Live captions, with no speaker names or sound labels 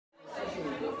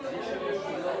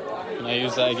Can I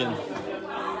use that again?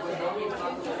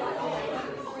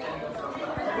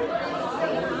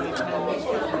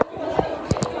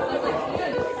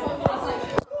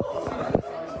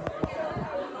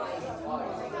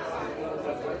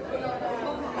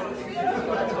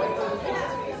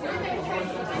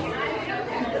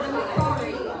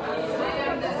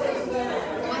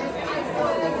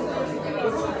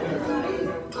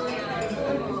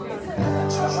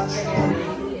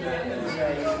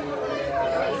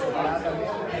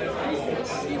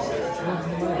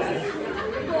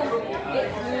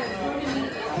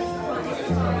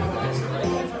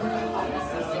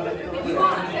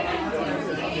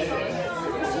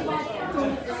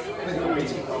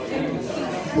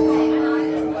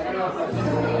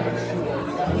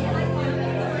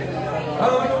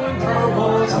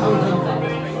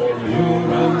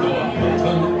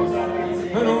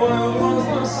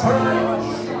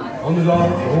 On the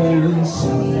dark golden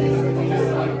sea,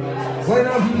 when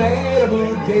I've made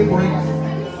about daybreak,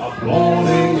 a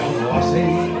blonde young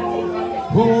lassie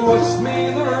who asked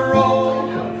me the road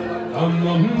and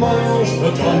the miles to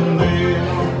Dundee.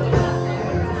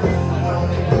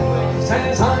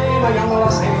 Says I'm a young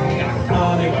lassie, I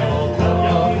can't well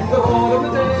tell you the road of the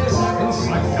day seconds, I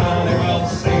can't well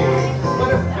see. But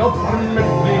if you'll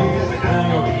permit me to hang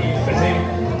a wee bitty,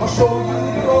 I'll show you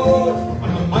the road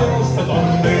and the miles to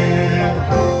Dundee.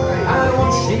 And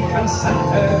once she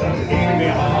consented and gave me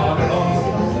hard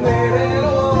enough, made it a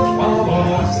look while the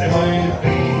lassie might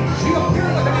be. She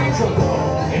appeared like an angel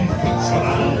in feature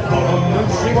and form, and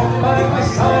she walked by my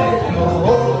side on the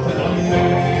road to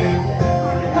Dundee.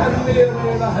 And near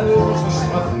the hills was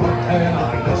Smith Mountain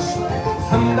Angus,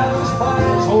 and down the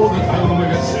spires all the town we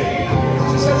could see.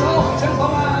 She says, "Oh,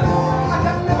 gentleman, I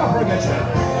can never forget you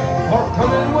for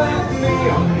coming with me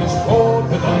on this road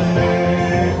to Dundee.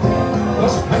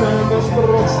 This pen and this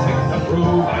brush take to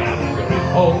prove I am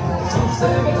grateful. Some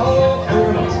say but all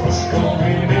cannot trust you'll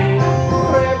be me.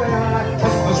 Bravely I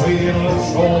kiss the sweet lips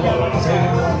of the lassie,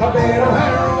 I bade her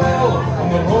farewell on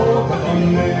the road to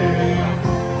Dundee.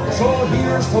 So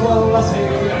here's to the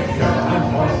lassie, and here and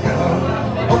forever.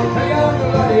 Oh, the young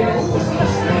lady was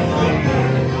listening to me.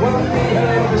 When we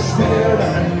had the smeared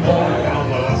and boy down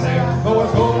the lassie, though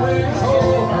it's only so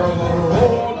her the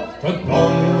road to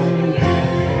Dundee.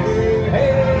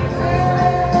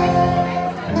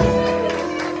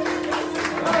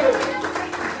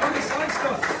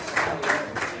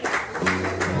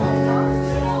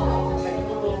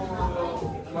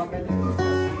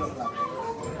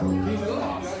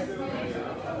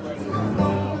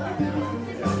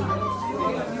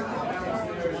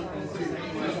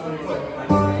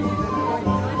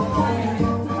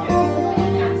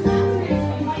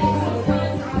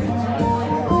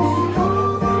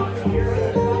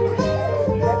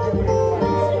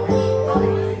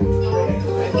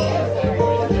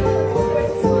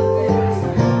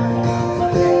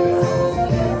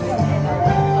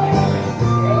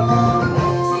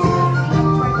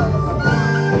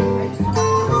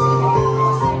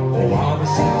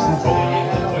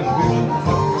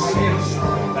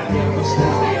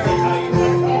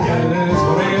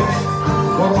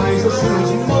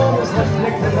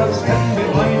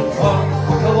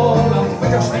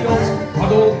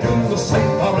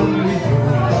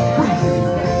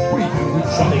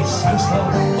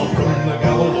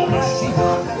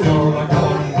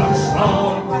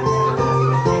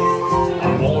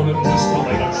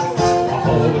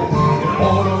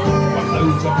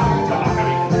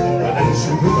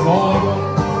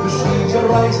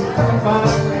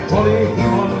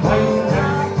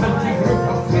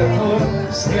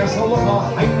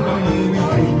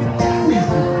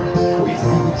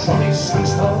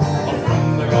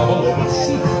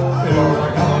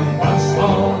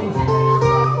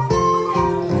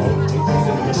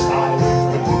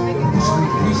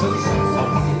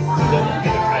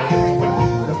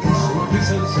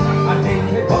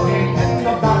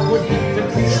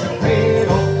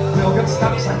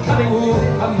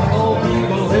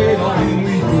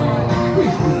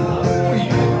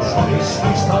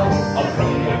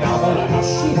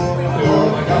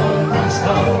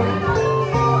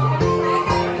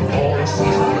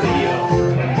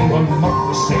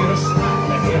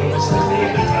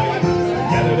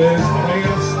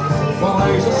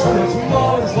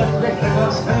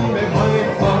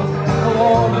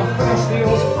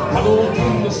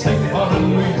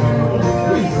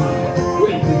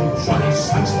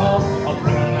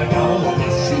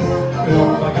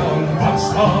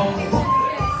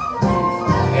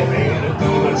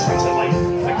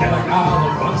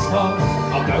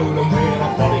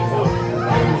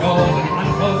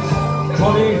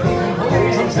 Johnny, he can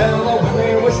blaze and tell when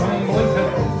they wish him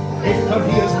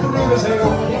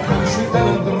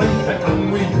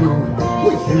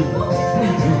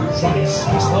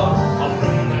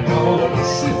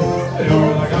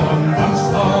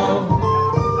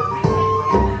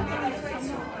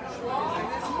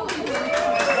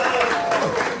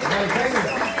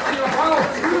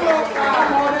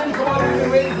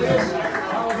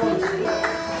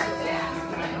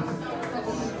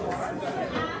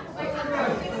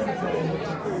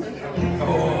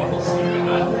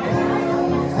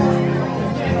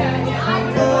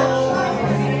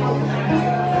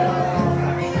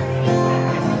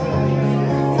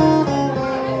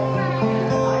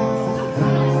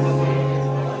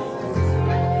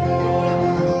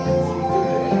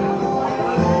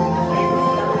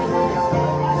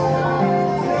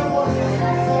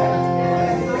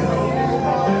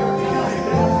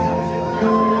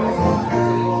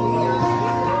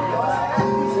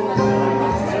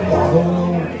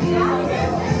Although you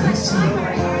can see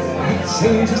the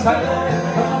changes that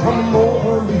have come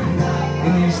over me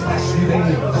in these last few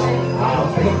days. I've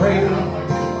been afraid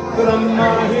that I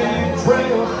might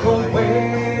drift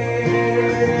away.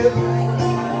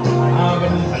 I've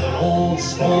been telling old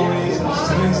stories and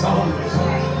singing songs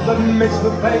that makes me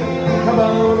think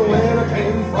about where I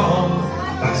came from.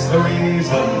 That's the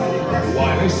reason why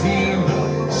I seem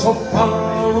so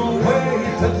far away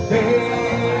today.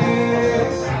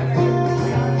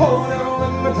 Oh, now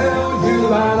let me tell you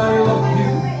that I love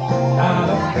you, that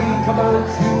I think about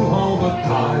you all the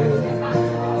time.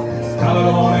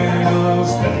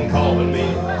 Caledonia's been calling me,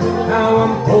 now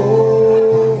I'm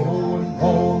going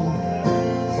home.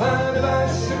 Glad if I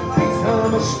should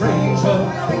become a stranger,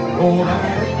 oh,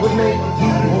 that would make me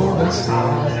more than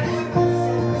sad.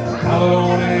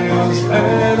 Caledonia's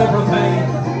been everything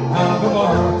I've ever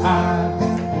had.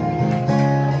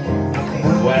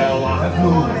 Well, I've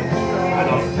moved and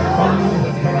I've done,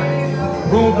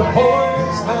 proved the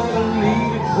points that I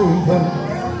needed proving,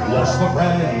 lost the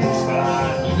friends that I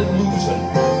needed losing,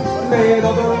 made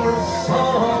others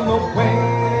on the way.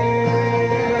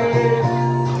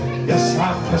 Yes, I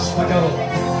kissed the girl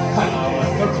and I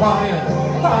left her crying,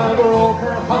 I broke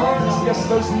her heart, yes,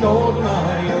 there's no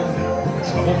denying.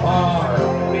 Trouble far,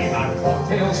 we had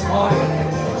cocktails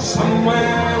flying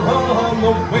somewhere on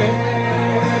the wind.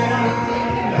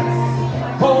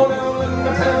 Oh, now let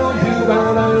me tell you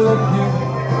that I love you,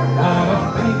 that I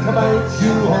think about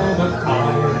you all the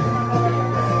time.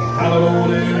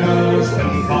 Caledonia's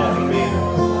been calling me,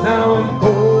 now I'm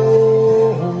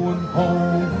going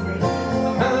home.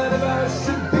 And if I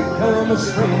should become a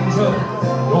stranger,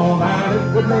 oh, that it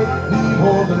would make me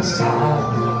more than sad.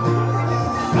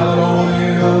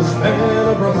 Caledonia's been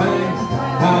everything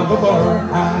I've ever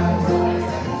had.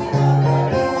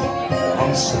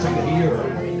 I'm sitting here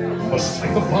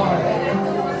beside the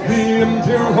fire, the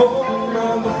empty home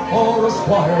and the forest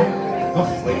fire, the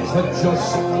flames that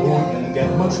just wouldn't get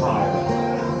much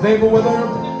higher. They've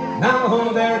withered,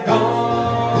 now they're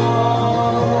gone.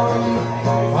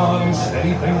 I'm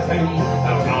steady thinking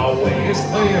that our way is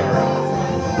clear,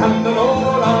 and I know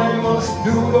what I must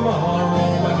do tomorrow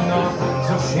when our hands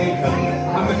are shaken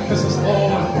and the kisses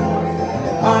falling.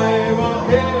 I will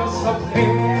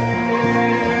disappear.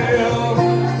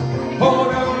 Oh,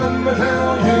 now let me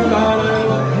tell you that I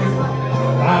love you,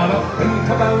 that I think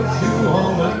about you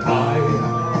all the time.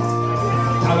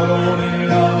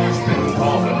 Caledonia's been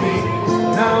calling me,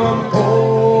 now I'm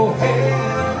going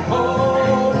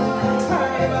home.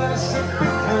 And if I should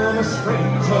become a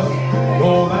stranger,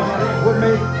 oh, that it would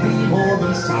make me more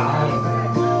than sad.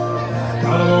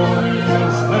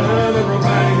 Caledonia's been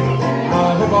everything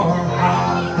I've ever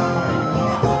had.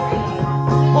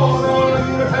 Oh, now let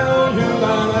me tell you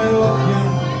that I love you,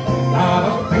 that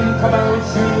I think about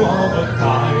you all the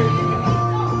time.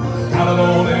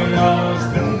 Caledonia's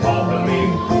been calling me,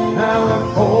 now I'm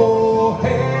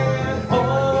going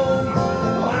home.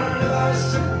 And if I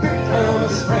should become a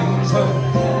stranger,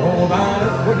 oh, that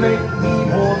it would make me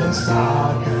more than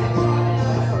sad.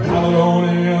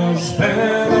 Caledonia's been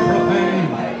everything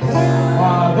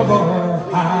I've ever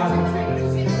had.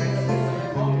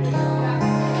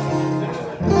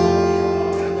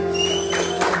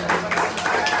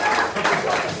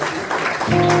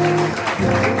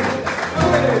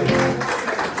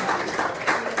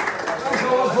 Thanks a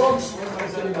lot, folks.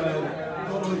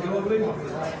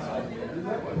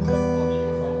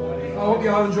 I hope you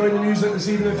are enjoying the music this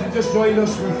evening. If you've just joined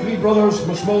us, we're three brothers from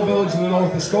a small village in the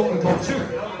north of Scotland called Stewart.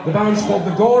 The band's called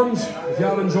the Gorms. If you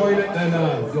are enjoying it, then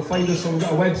you'll find us. We've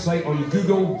got a website on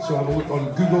Google, so have a look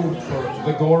on Google for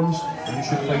the Gorms, and you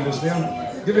should find us there.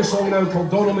 I'll give you a song now called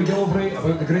Donald McGillivray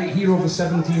about the great hero of the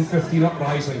 1715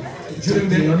 uprising. During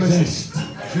the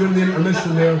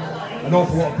intermission there, an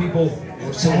awful lot of people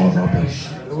were saying rubbish.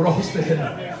 They were all saying,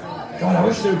 God, I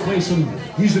wish they would play some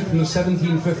music from the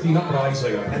 1715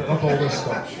 uprising. I love all this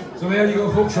stuff. So there you go,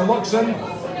 folks. Your luck's in.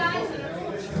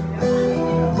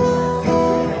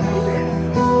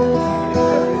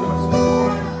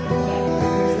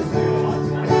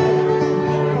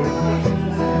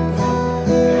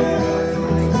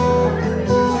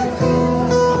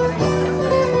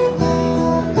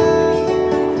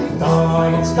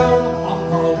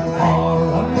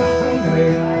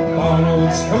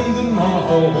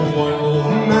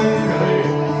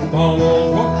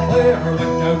 Donald, what clear, the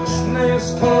couch, nice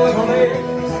colony,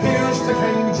 here's to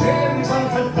King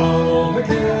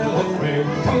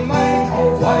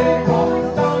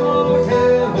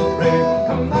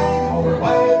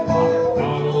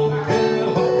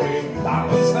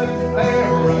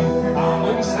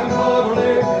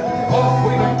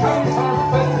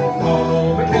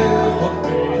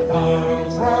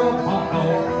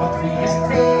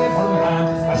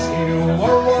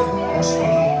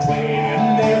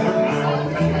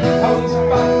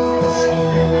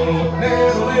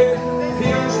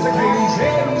Here's to King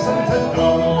James and to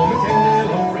Donald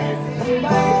McGillivray. Come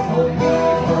back, oh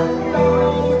Weaver,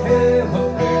 Donald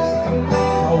McGillivray. Come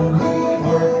back, oh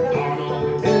Weaver, Donald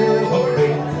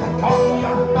McGillivray. Come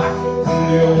your back, and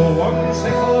the old one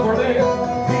say over there.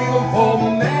 People for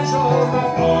measure that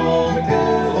Donald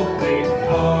McGillivray.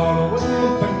 Donald was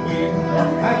moving, we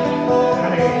were packing more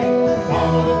honey.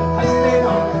 Donald has been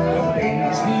on the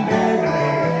things he did,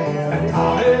 and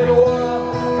tied over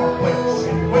for which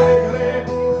and wiggly.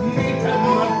 Meet him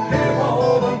at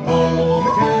Devil and Donald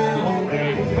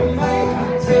McGillivray. Come back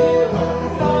and Taylor,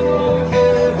 Donald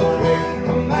McGillivray.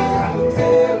 Come back and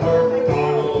Taylor,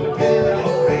 Donald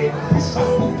McGillivray. He's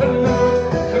something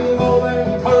out and golden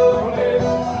curly.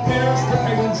 Here's to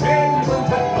King James and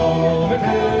to Donald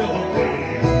McGillivray.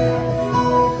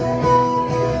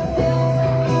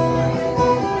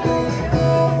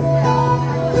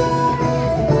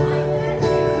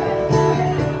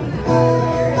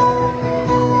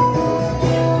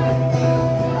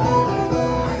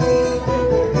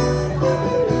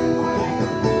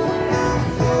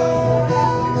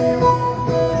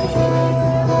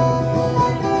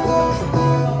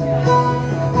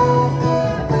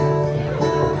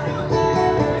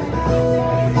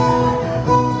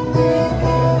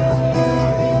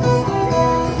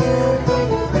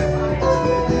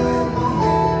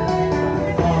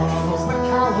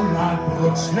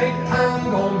 Snake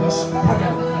tangled the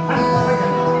spriggin and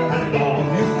priggin, and all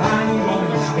you fangled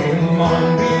the skin on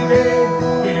the day.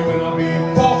 He will be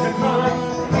walking man,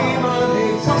 he man be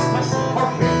justice, or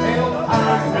be held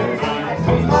and man.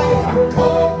 Come by and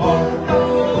cover,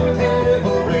 Donald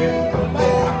McGillivray. Come by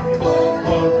and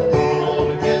cover, Donald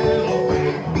McGillivray.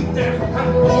 Beat them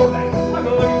and pour them, and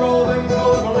roll them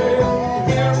cleverly.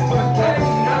 Here's to the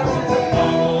king and to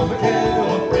Donald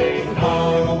McGillivray.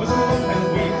 Now was and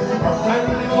we are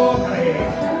friendly okay.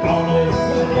 Donald was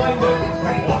blinded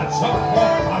when lots of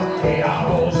party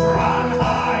owls ran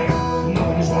high.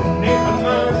 Nothing's one naked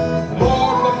man.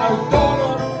 Lord, look how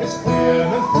Donald is clear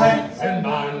and flexing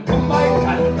man. Come back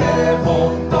and devil,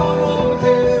 Donald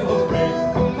McGillivray.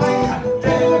 Come back and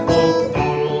devil,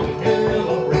 Donald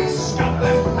McGillivray. Scalp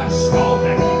them and scald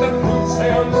them, the boots they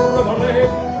on the river lay.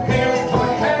 Here's to the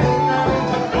king and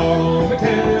to Donald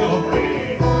McGillivray.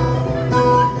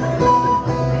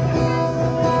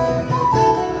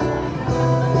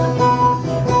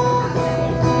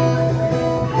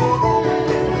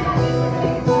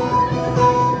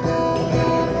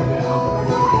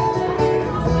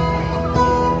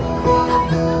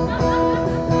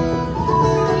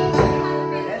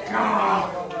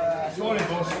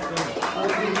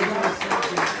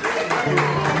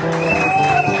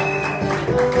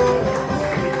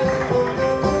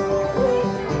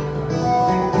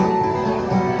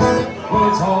 Well,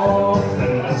 it's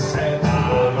often been said,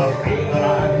 I'm afraid that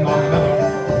I'm not better,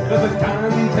 that the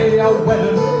Dante a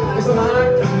wedding is the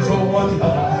Magnum's a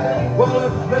wonder. Well,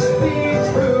 if this be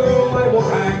true, I will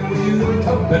hang with you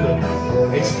to bidding.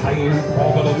 It's kind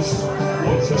providence,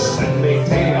 won't you send me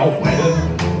to a wedding?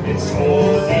 It's oh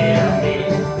dear me,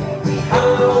 how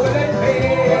will it be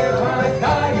if I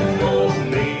die and old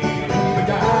me in the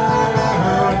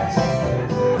garret?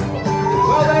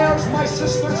 Well, there's my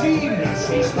sister Jean,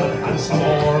 she's not handsome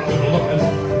or good looking.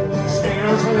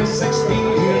 Scares only 16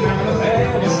 and the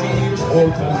fella she was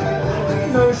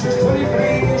 14. Now she's 23,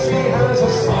 she has a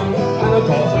son and a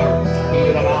daughter.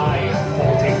 Even I,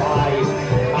 45,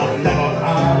 I've never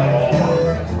had it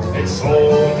all. It's so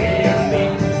dear me,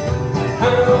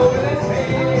 how will it be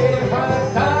if I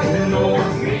die and old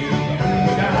me in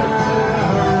the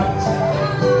garret?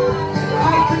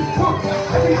 I can cook,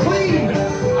 I can clean,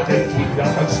 I can keep your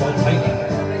house all tight.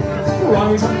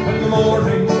 Rise up in the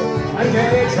morning and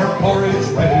get your porridge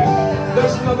ready.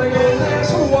 There's nothing in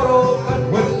this world that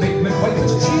would make me quite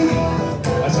as cheap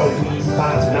as a wee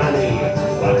fat nanny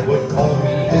that would call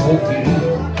me his old kitty.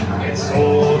 It's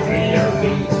so dear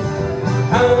me,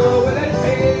 how will it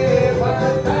be if I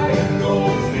die and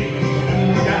old me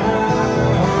in the garret?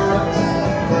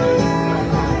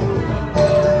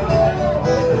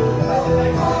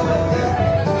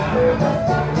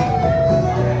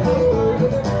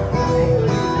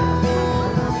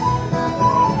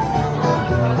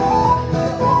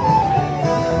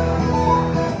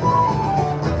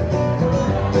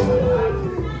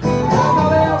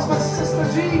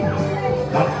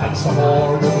 Some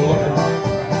more good looking.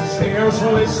 Scares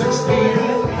only 16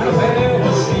 and a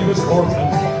fella she was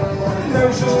courting. Now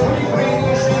she's 23,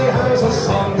 she has a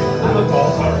son and a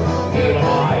daughter. Here am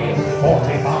I,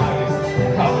 45,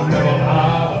 I've never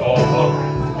had a daughter.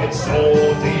 It's so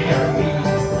dear me,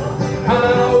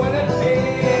 how will it be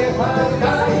if I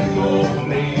die and old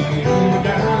me in the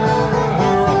garret?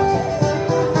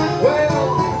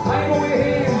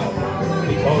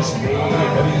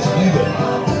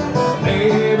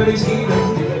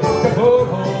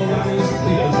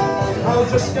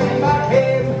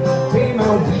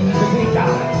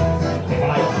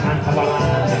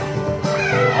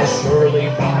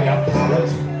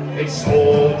 they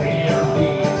stole dear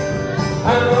me.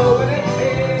 How would it be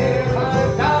if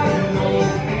I died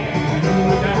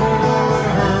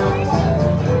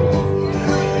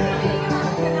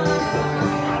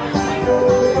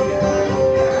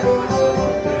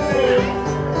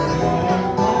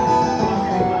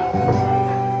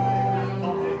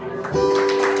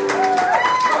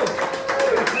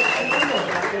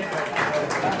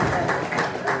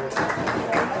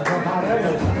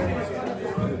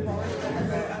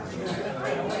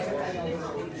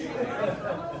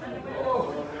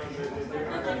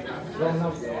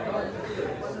no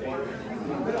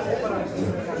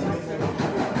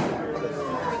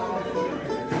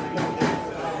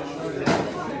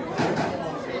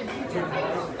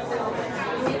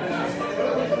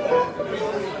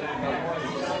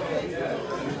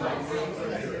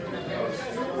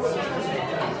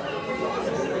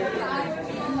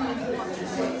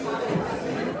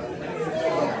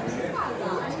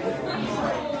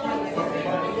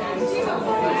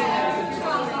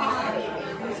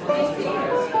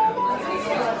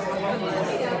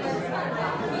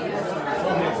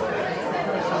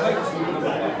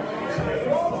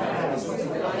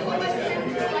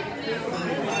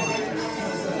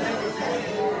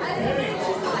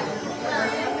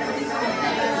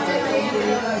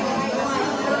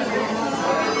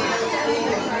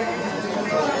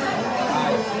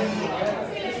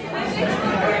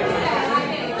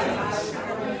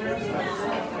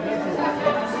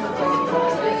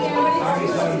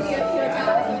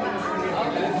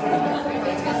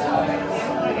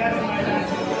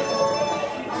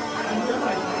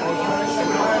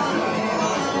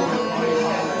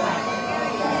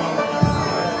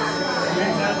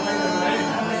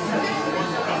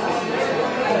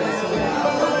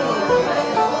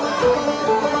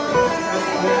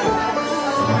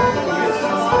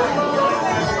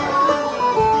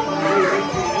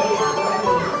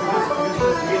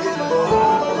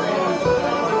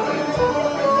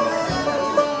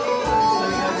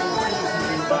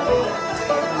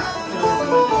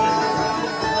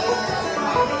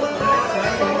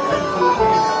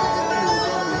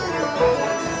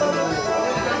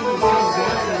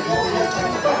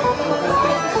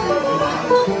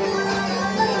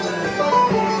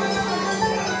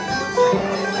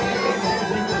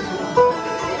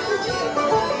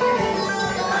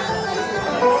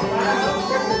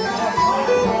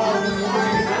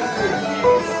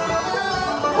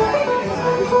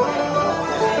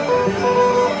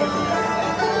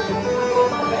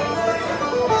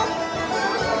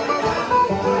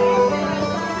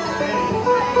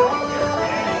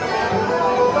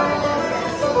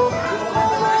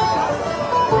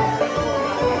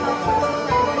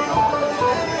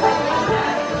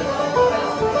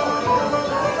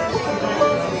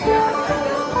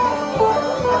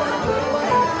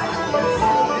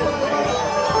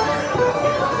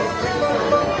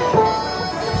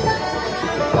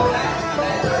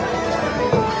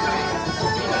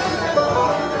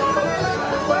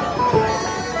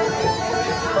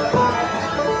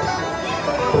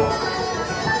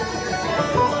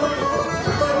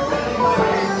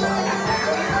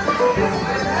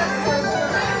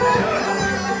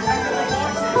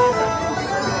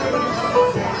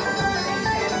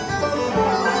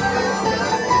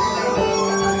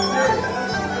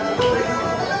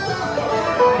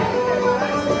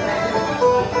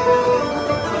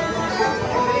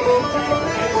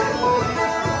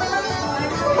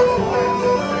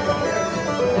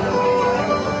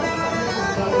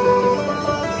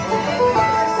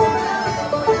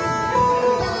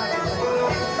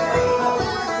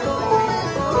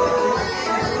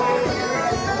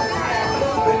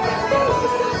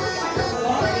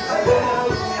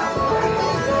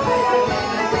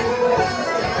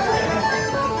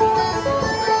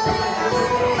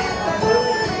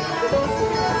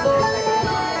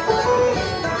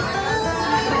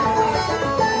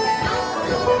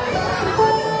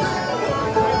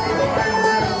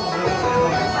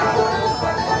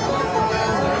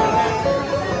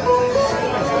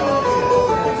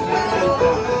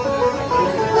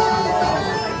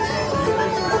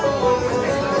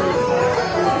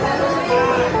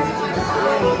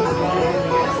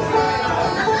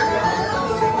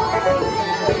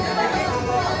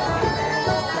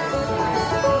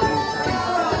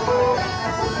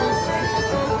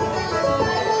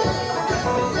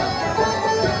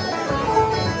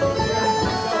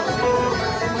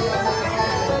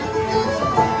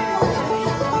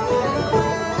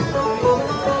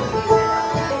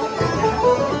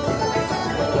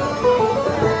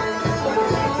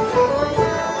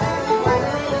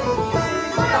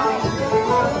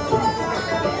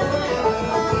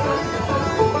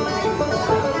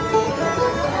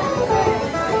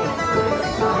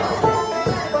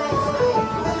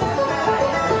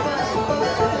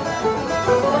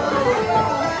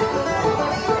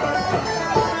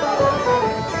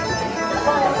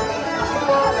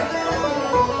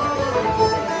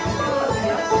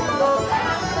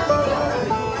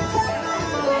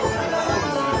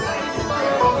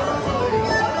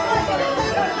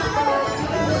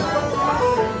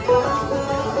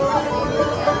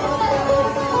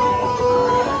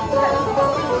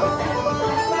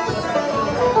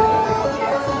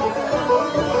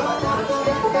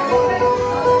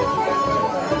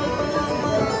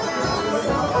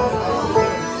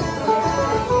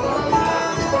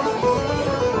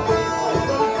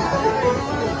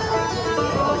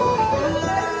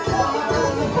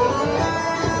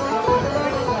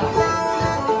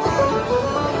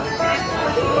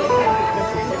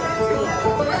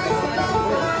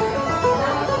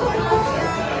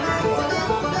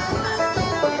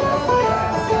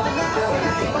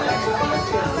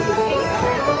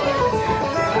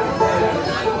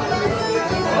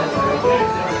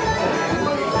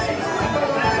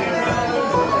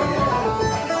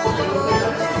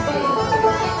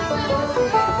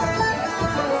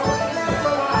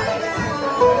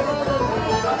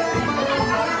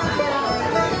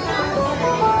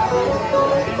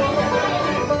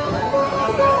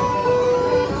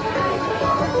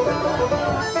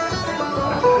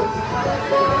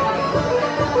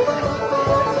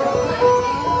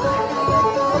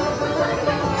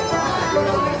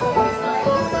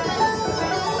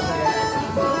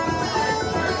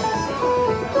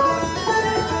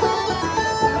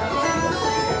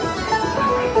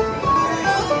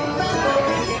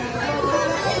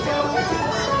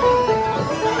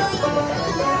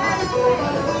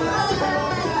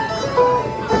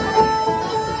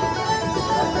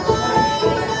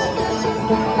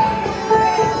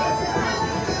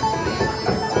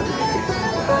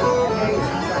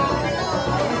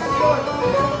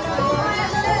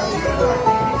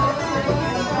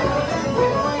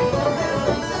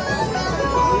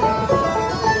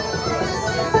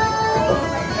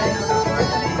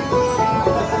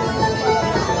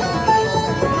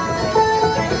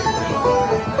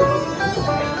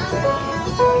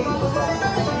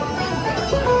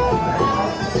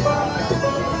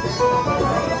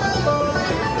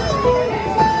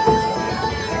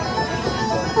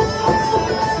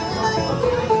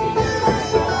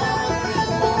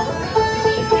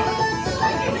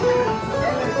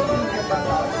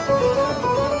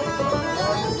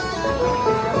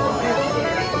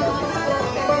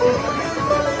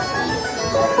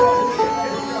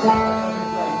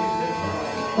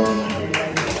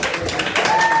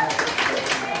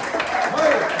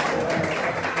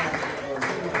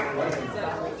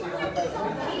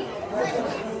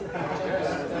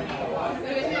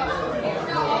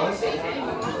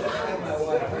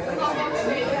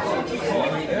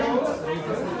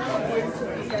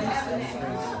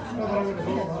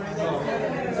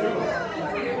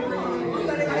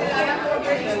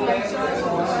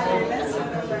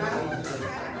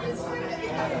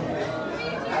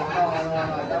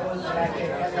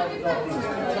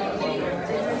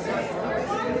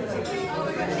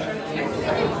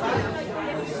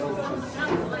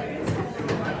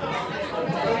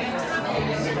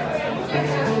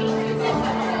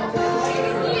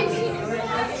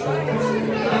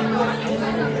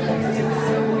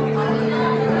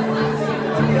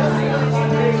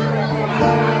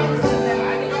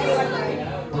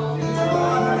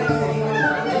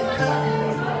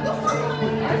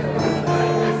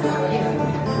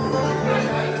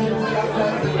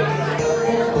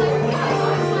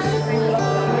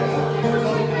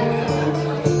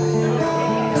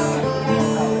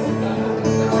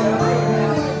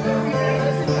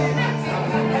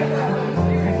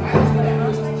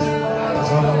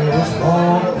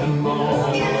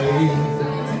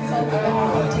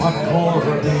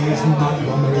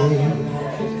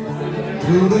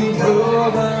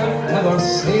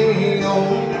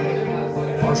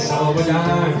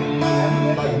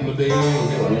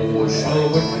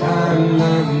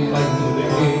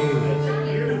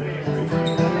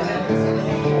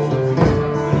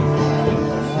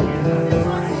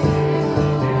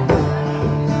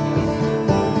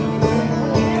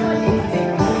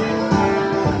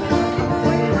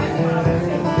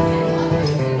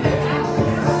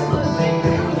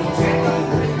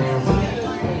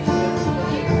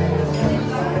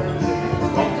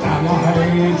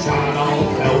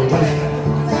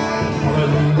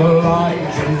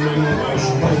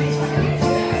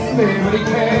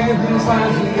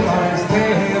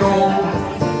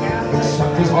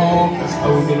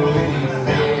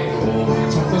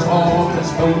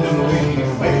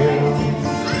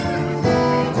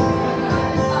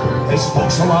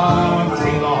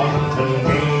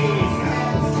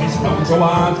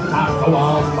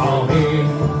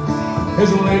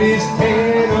His lady's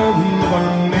cane and never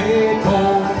made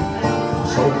home,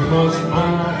 so we must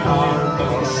mark our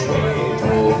dollar sweet.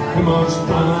 Oh, we must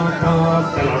mark our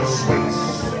dollar sweets.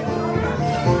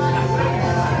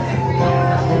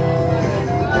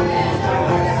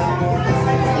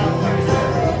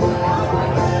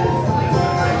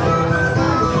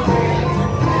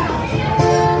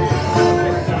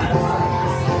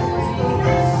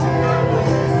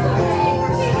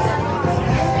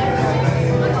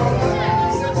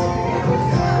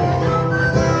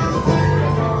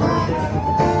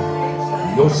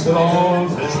 Sit on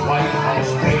this White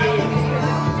House grave,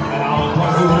 and on the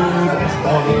hood is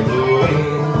Bonnie Blue.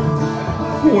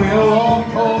 We'll all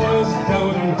call us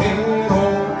down and hero.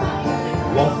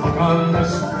 Walk on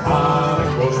this car,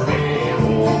 it goes bail.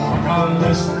 Walk on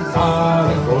this car,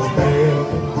 it goes bail.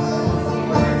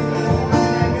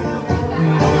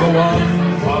 Another one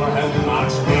for him, Max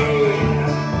Payne,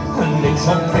 and it's a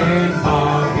pain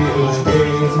for his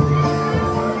gaze.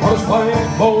 Horse white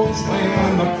bones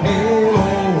playing the payload.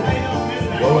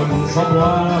 Going some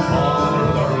laugh for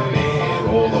their mail,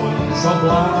 oh, the wind some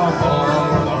laugh for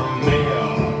their mail.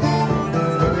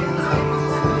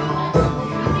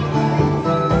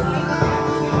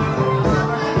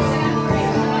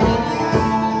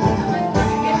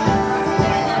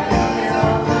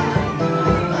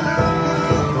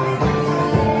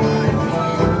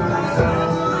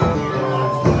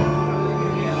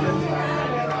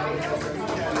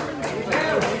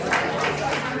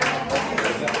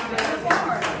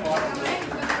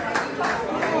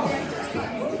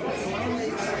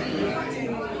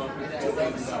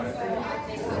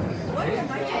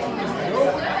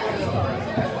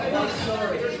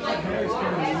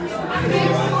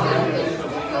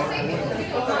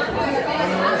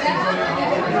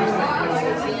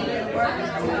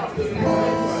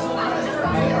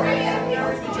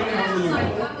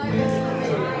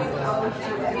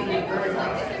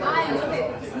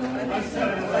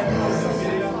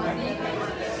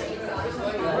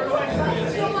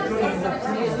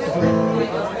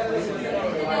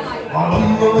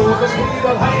 On the road to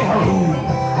Stewart, hi hurroo,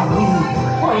 hurroo.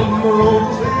 On the road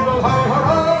to Stewart, hi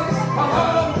hurroo,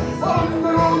 hurroo. On the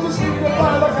road to Stewart,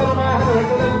 by the Calamahan,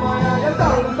 and my eye,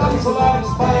 darling, dance a lot,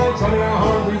 spy, Johnny,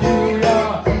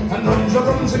 hallelujah. And runs your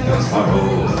rum singers, hurroo,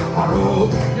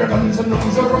 hurroo. Your guns and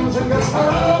runs your rum singers,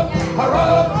 hurroo,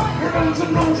 hurroo. Your guns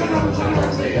and runs your rum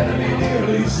singers, the enemy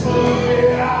nearly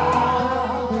slew ya.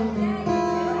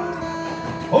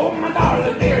 Oh, my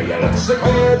darling dear, you look so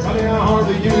queer, Johnny,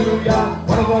 hallelujah.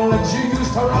 What are the legs you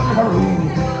used to run, hurroo,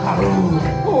 hurroo.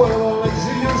 What are the legs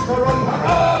you used to run,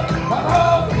 hurroo,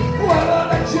 hurroo. What are the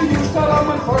legs you used to run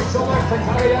when first you left to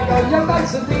carry a gun? Your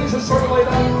dancing days are surely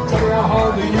done, Johnny,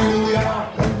 hallelujah.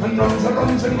 and runs and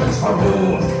runs and runs,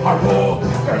 hurrah, hurrah.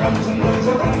 Your guns and runs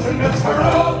and runs and runs,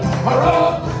 hurrah,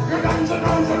 hurrah. Your guns and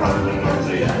runs and runs and runs,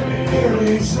 the enemy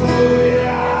nearly slew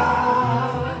ya.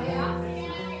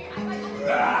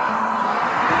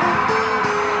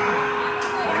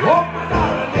 Oh, my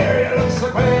darling dear, you look so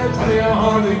queer, tell you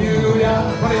hardly knew ya.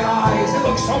 When your eyes, you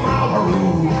look so mild,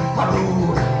 hurroo,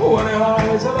 hurroo. When your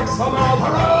eyes, you look so mild,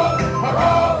 hurrah,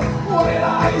 hurrah. When your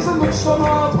eyes, you look so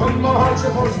mild, when my heart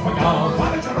you first began.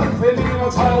 Why did you run for me,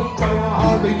 a child, tell you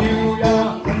hardly knew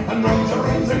ya. And runs and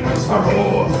runs and runs,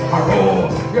 hurrah,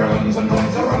 hurrah. Your guns and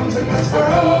runs and runs and runs,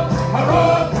 hurrah,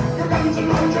 hurrah. Your guns and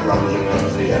runs and runs and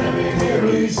runs, the enemy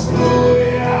nearly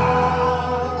slew ya.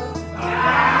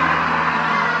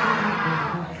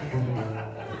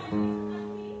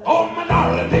 Oh, my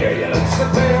darling dear, you look so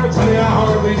clear, tell you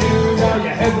hardly knew ya. You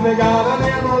haven't got an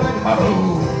arrow like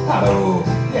hurroo, hurroo.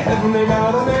 You haven't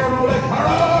got an arrow like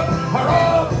hurrah,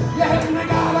 hurrah. You haven't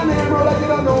got an arrow like you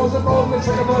don't know the broke the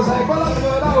trick of the egg. Well, I'll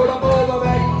put out a bowl of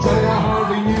egg, tell you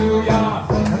hardly knew ya.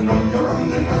 And run your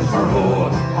runs and runs, hurrah,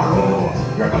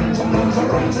 hurrah. Your guns and runs and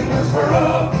runs and runs,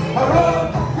 hurrah,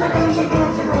 hurrah. Your guns and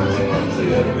runs and runs and runs, the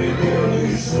enemy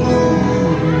nearly slew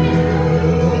ya.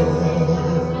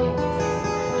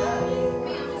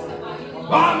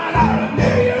 Oh, my darling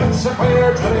dear, you look so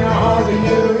queer, tell you hardly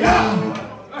knew ya.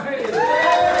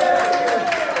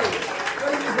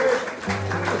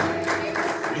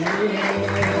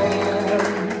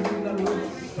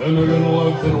 Duncan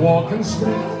lived in Walking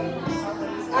Street,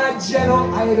 a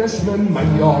gentle Irishman, my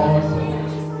yard.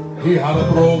 He had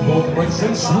a brogue both rich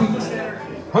and sweet,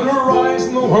 and a rise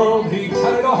in the world he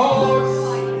carried a horse.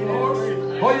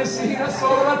 Oh, you see, that's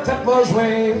sort of a tippler's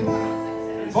way.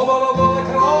 For the love of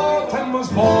the all Tim was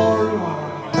born.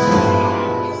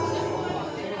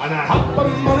 And I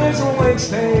happened on his wage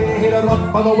day, he'd a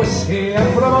rub by the whiskey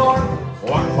every morn.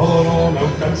 Walk for the long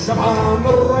out and Japan,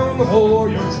 around the whole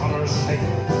your trawler's sake.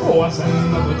 Oh, as in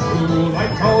of the truth, I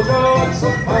told you, it's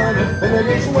a fan at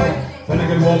Finnegan's way.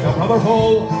 Finnegan woke up rather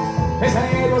full. His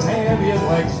head was heavy, his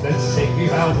legs did shake. He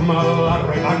fell from a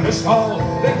ladder on the skull.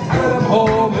 They carried him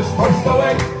home his first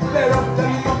away. They wrapped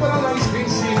him up in a nice green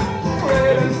sheet,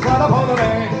 and flat upon the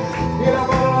bed. He had a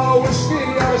bottle of whiskey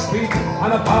on his feet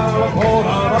and a barrel of water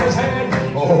on his head.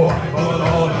 Oh, I followed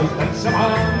all out and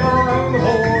Japan around the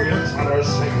whole your trawler's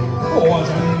sake. Oh, as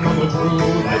another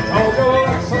truth, I told you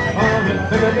that's a fun and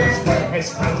Finnegan's day. His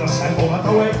friends assembled at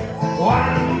the wake.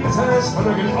 One says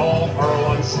Finnegan called for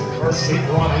lunch, for sheep,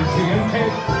 running tea and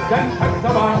cake. Then packed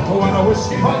tobacco and a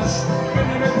whiskey punch. And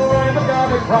you make Ryan the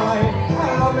guard cry,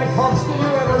 how lovely corpse do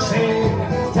you ever see?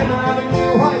 10th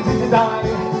Avenue, why did you die?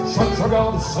 Shut your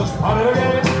guns, says Paddy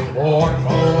again. Walk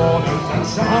forward and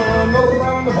Japan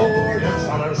around the whole your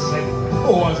trawler's sake.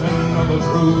 Oh, as another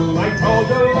truth, I told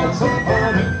you lots of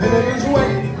fun at Finnegan's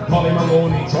way. Molly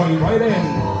Maloney joined right in.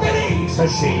 Biddy,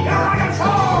 says she, you're on your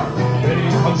tour. Biddy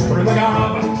punched her in the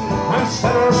gob and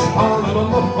set her spalling on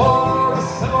the floor. A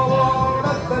civil war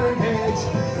at the engage,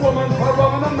 woman for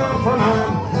woman and man for man.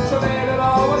 So they did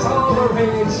always all the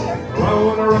rage.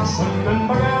 Round erection and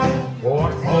began.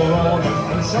 Walk forward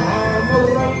and Japan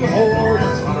around the whole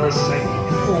your trawler's sake.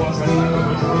 Was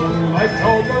another truth, I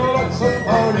told you lots of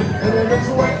fun in Finnegan's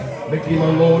way. Mickey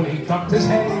Maloney ducked his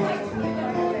head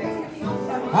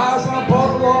as a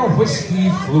bottle of whiskey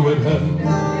flew at him.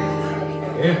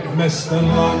 It missed and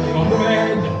landed on the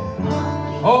bed.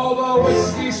 All the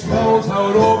whiskey spills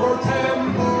out over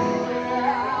Tim.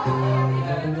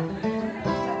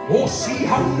 Oh, see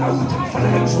how now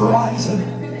Finnegan's rising.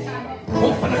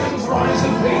 Oh, Finnegan's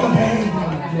rising, play the band.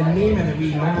 The name of the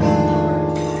wee man.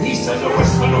 He says, a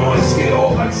whistling of whiskey,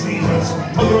 oh, that Jesus.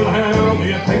 Mother and hell, do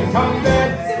you think I'm dead?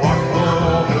 Walk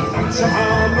along and dance your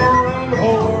hand around the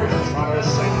whole your trawler's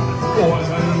sake. Oh, as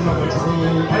another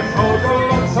truth, I told you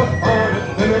lots of fun at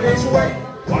Finnegan's way.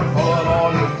 Walk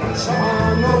along and dance your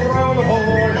hand around the whole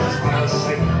your trawler's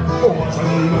sake. Oh, as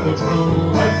another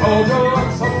truth, I told you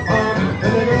lots of fun at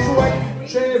Finnegan's way.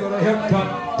 Shave and a haircut.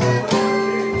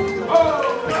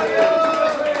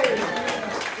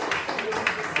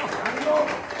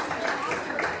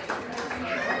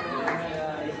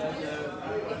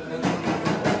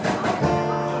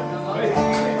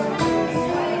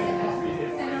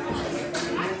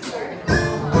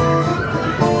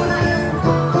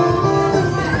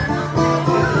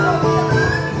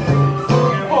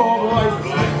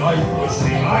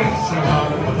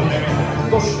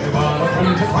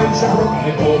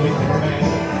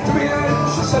 To be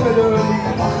anxious and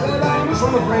that I was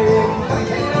unafraid, but I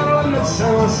can't admit so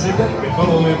she get me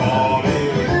full me body.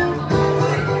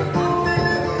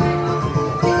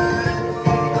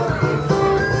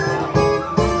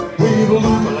 We'll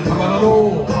look like a man,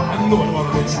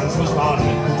 the chance was gone.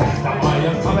 Take the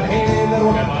iron from it in and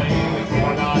walk away, we keep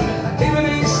on gone. Even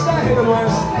east, even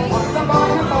west, up the bar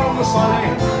and down the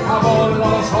side, I've all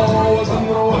lost holes and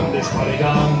ruined this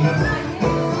polygon.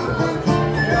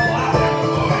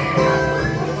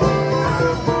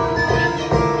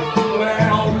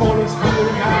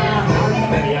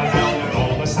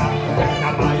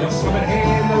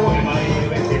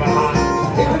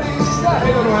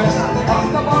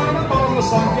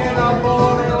 Sunken up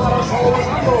on a lot of souls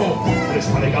I know this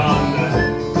money gone.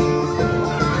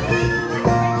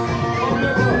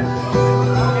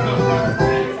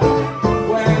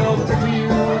 Well, take to you,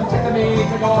 take to me,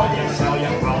 take all you sell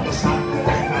you out the sun.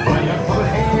 Take the buy you from the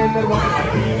hand and what I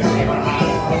leave is never had.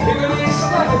 Even east,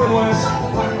 even west,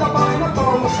 like the buy you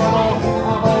from the sun.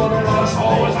 I'm on a lot of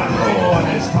souls I know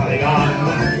this money gone.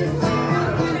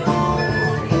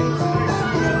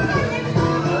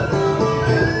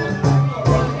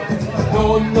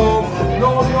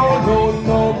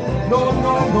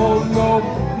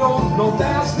 No,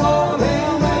 there's no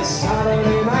him, it's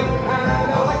Saturday night,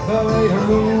 and I like the way you're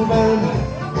moving.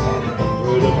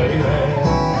 Good baby.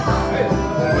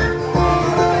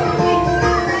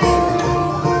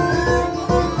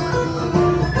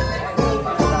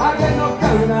 I get knocked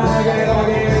down, I get up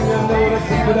again, you know to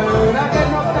keep it down. I get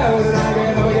knocked down, I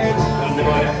get up again, you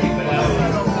know to keep it down.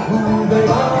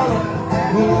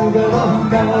 Moving on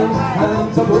down, and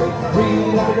to break free,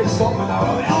 like a good stockman out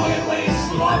of elegantly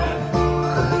slobbing.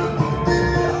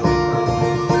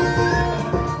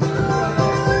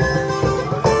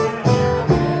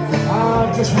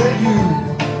 Just met you,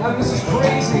 and this is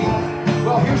crazy.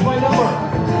 Well, here's my number.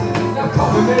 Now call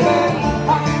me, baby.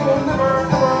 I will never,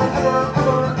 ever, ever,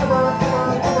 ever, ever,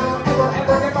 ever, ever, ever,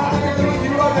 ever get back together with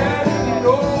you again.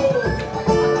 No.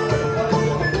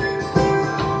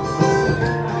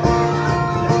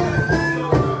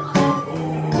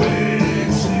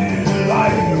 This is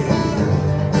life.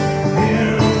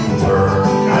 Internight.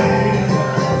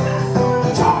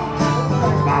 Talk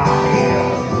my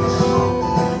hands.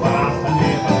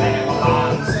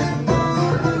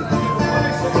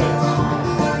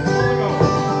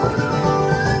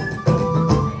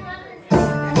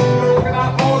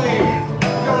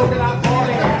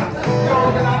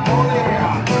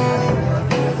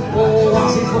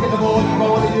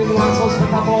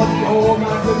 Oh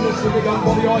my goodness, we got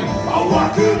body oil. I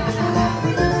want it.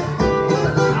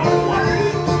 I want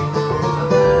it.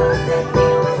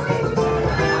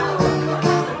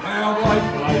 Well,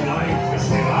 life, it's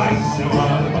the lights, the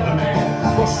one but the man.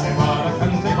 What's the man, I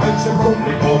can't take out some room,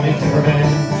 they call me Timberman.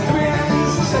 To me,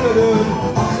 it's the Senator,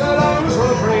 I said I was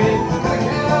afraid. I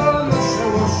can't understand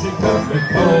what she got, they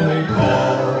call me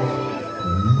Paul.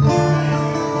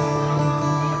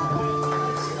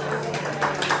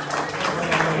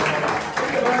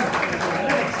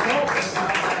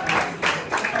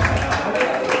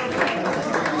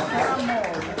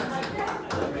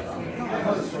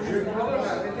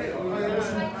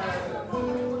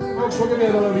 We'll give you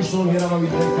another wee song here, have a wee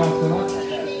drink after that.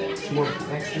 Some more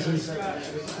ecstasies.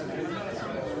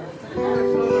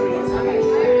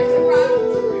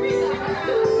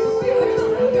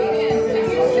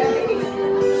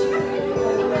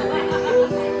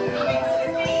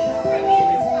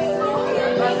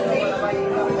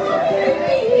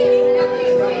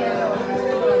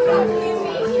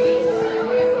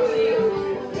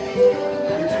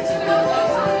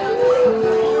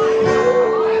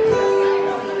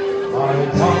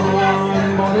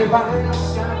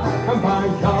 And by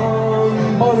yon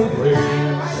bonny bridge,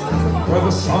 where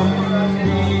the sun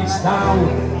beats down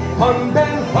on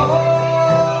Ben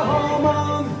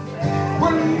Holman,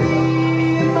 when me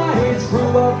and my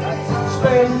true love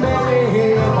spend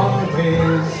many of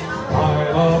days,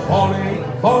 I'll a bonny,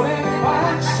 bonny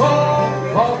back song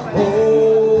of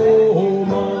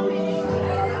Holman.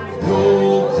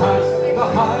 You'll take the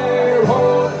high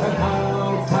road and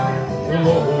I'll take the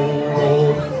low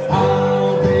road.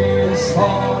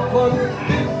 Scotland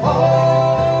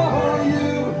before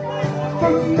you,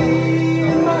 for me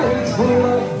and my true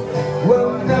love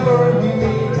will never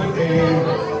meet again.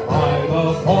 I'm a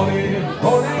bonny,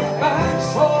 bonny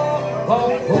backside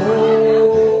of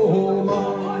Holman.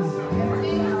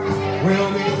 We'll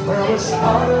meet where we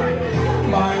started,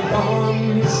 by yon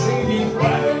shady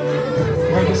glen,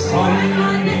 where the sun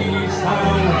beats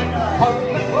down on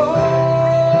the floor.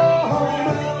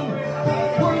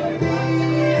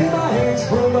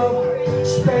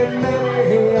 Spend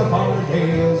many of our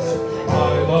days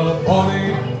by the bonny,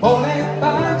 bonny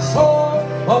backside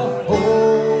of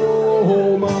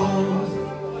Holman.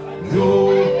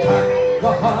 You'll take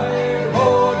the high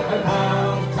road and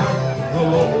I'll take the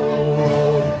low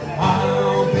road.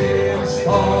 I'll be in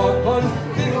Scotland.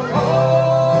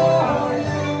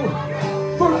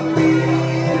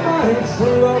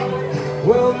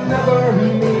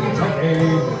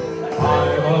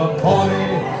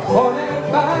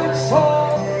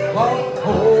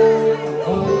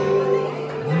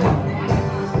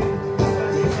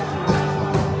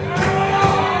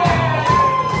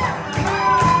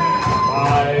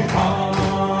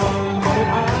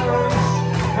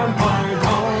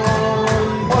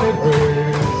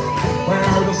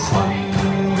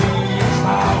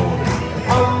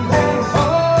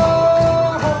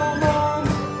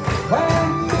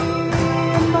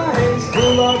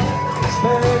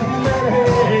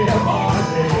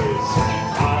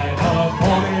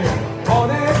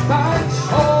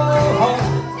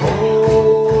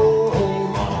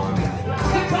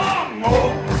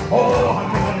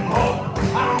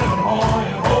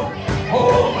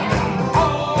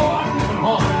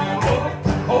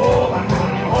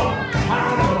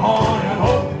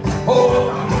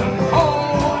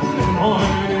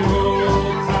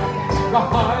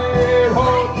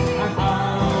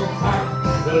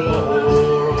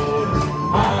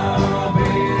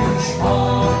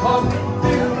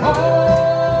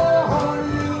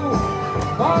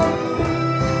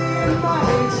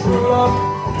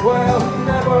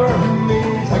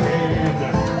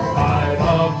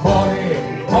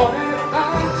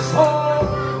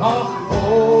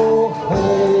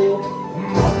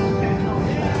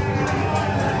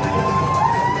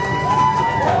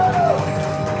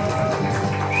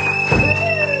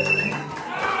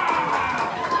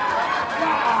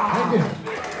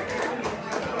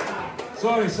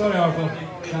 Sorry, Arthur.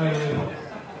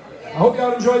 I hope you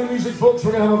are enjoying the music, folks.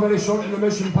 We're going to have a very short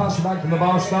intermission, pass you back to the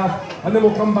bar staff, and then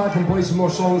we'll come back and play some more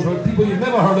songs about people you've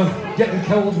never heard of getting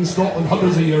killed in Scotland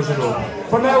hundreds of years ago.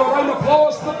 For now, a round of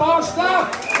applause for the bar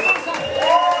staff!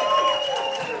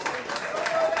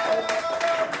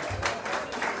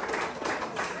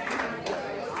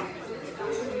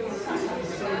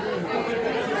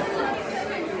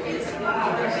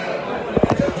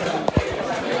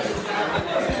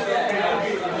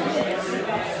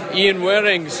 Ian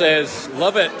Waring says,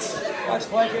 love it. That's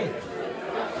flaky.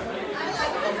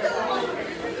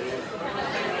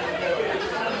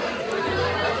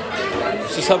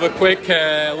 Just have a quick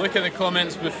look at the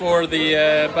comments before the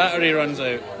battery runs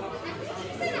out.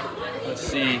 Let's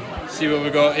see what we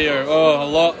got here. Oh, a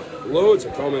lot. Loads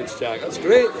of comments, Jack. That's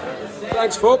great.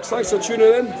 Thanks, folks. Thanks for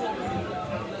tuning in.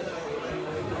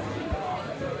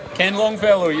 Ken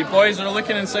Longfellow, you boys are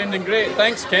looking and sounding great.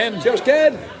 Thanks, Ken. Cheers,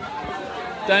 Ken.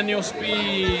 Daniel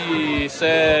Spee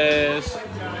says,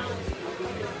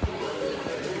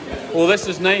 well, this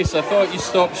is nice. I thought you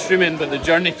stopped streaming, but the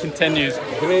journey continues.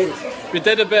 Great. We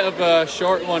did a bit of a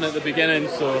short one at the beginning,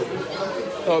 so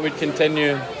thought we'd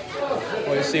continue.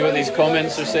 Let's see what these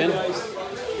comments are saying.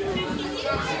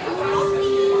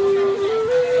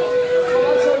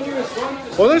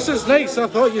 Well, this is nice. I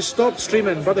thought you stopped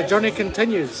streaming, but the journey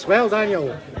continues. Well,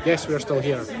 Daniel, yes, we're still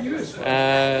here.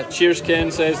 Cheers, Ken,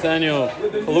 says Daniel.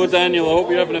 Hello, Daniel. I hope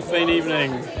you're having a fine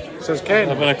evening. Says Ken.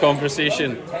 Having a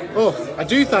conversation. Oh, I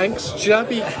do, thanks. Should I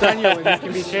be Daniel and you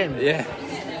can be Ken? Yeah.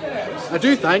 I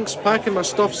do, thanks. Packing my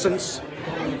stuff since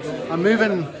I'm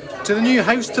moving to the new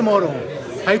house tomorrow.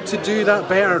 How to do that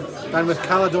better than with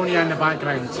Caledonia in the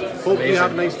background. Hope you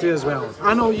have a nice day as well.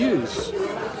 And all yous.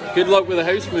 Good luck with the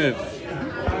house move.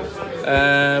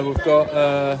 We've got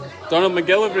Donald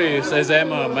McGillivray who says,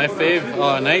 Emma, my fave.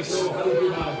 Oh, nice.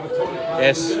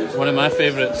 Yes, one of my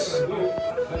favourites.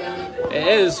 It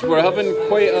is. We're having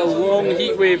quite a long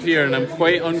heat wave here and I'm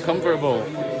quite uncomfortable.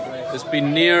 It's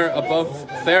been near above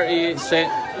 38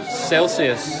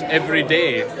 Celsius every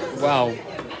day. Wow.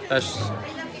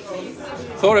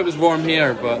 Thought it was warm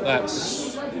here, but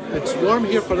that's... It's warm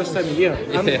here for this time of year.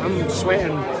 I'm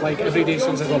sweating like every day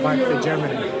since I got back to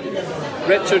Germany.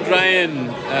 Richard Ryan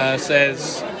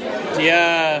says,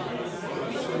 yeah...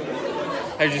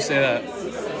 How'd you say that?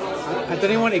 I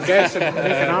didn't want to guess and make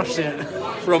an arse it.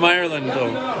 From Ireland,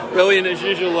 though. Brilliant as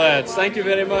usual, lads. Thank you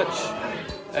very much.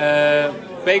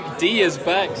 Big D is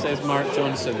back, says Mark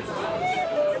Johnson.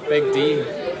 Big D.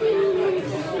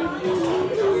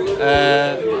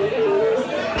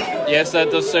 Yes,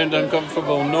 that does sound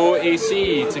uncomfortable. No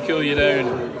AC to cool you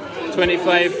down.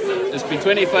 25. It's been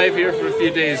 25 here for a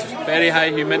few days. Very high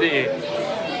humidity.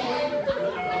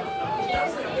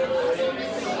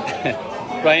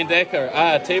 Brian Decker.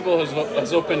 Table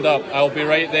has opened up. I'll be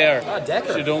right there.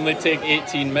 Decker. Should only take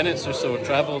 18 minutes or so.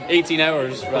 Travel 18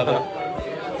 hours rather.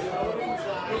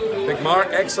 Big Mark,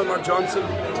 excellent Mark Johnson.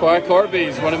 Twar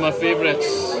Corby's one of my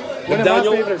favourites. One of my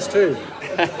favourites too.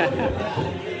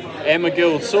 Emma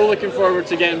Gill, so looking forward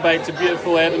to getting back to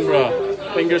beautiful Edinburgh.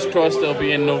 Fingers crossed it'll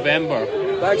be in November.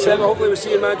 Thanks, Emma. Hopefully we'll see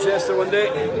you in Manchester one day.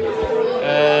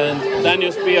 And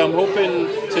Daniel Spee, I'm hoping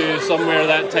to somewhere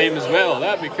that time as well.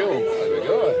 That'd be cool. There we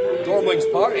go. Gormling's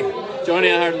party.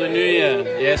 Johnny, I hardly knew you.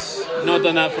 Yes, not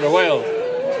done that for a while.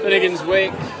 Finnegan's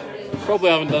Wake. Probably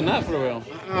haven't done that for a while.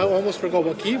 I almost forgot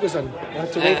what key it was in. I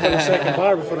had to wait for the second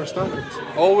bar before I started.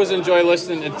 Always enjoy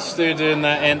listening to Stu doing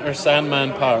that Enter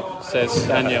Sandman part, says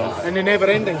Daniel. And the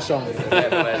never-ending song.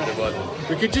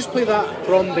 We could just play that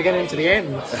from beginning to the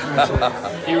end.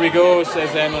 Here we go,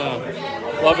 says Emma.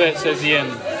 Love it, says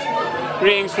Ian.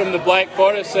 Greetings from the Black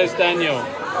Forest, says Daniel.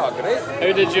 Oh, great.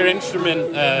 How did your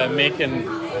instrument making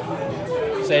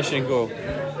session go?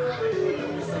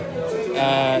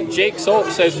 Jake Salt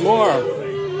says more.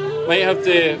 Might have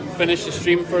to finish the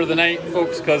stream for the night,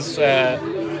 folks, because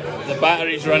the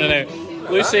battery's running out.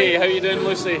 Lucy, how you doing,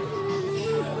 Lucy?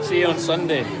 See you on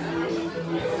Sunday.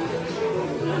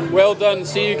 Well done.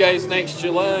 See you guys next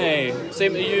July.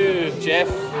 Same to you, Jeff.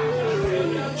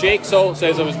 Jake Salt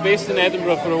says, I was based in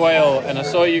Edinburgh for a while and I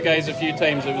saw you guys a few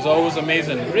times. It was always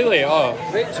amazing. Really? Oh.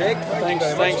 Great, Jake.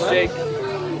 Thanks, Jake.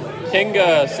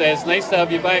 Kinga says, nice to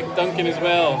have you back. Duncan as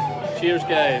well. Cheers,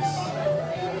 guys.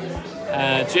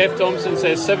 Jeff Thompson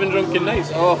says, 7 drunken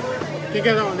nights. Oh. You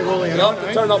get that on the goalie. You'll have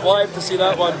to turn up live to see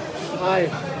that one. Aye.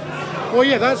 Well,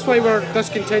 yeah, that's why we're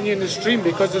discontinuing the stream,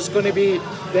 because it's going to be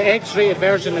the X-rated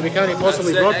version that we can't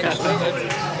possibly broadcast.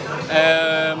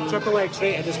 Triple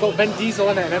X-rated. It's got Vin Diesel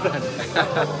in it and everything.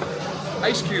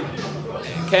 Ice Cube.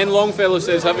 Ken Longfellow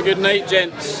says, have a good night,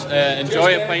 gents.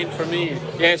 Enjoy a pint for me.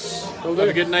 Yes, have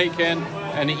a good night, Ken.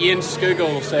 And Ian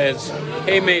Scoogle says,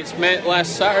 "Hey mates, met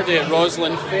last Saturday at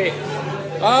Roslin Fete."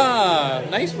 Ah,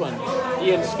 nice one.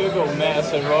 Ian Scoogle met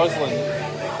us at Roslin.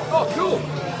 Oh, cool.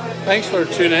 Thanks for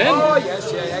tuning in. Oh,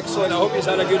 yes, yeah, excellent. I hope you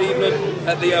had a good evening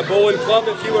at the bowling club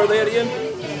if you were there, Ian.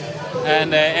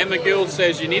 And Emma Gould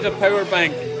says, "You need a power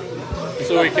bank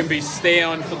so we can stay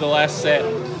on for the last set."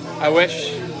 I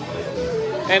wish.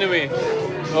 Anyway,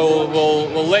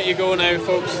 we'll let you go now,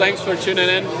 folks. Thanks for tuning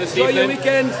in this Enjoy evening. your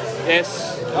weekend.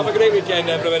 Yes. Have a great weekend,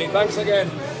 everybody. Thanks again.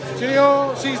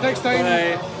 Cheerio. See you next time.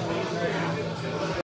 Bye.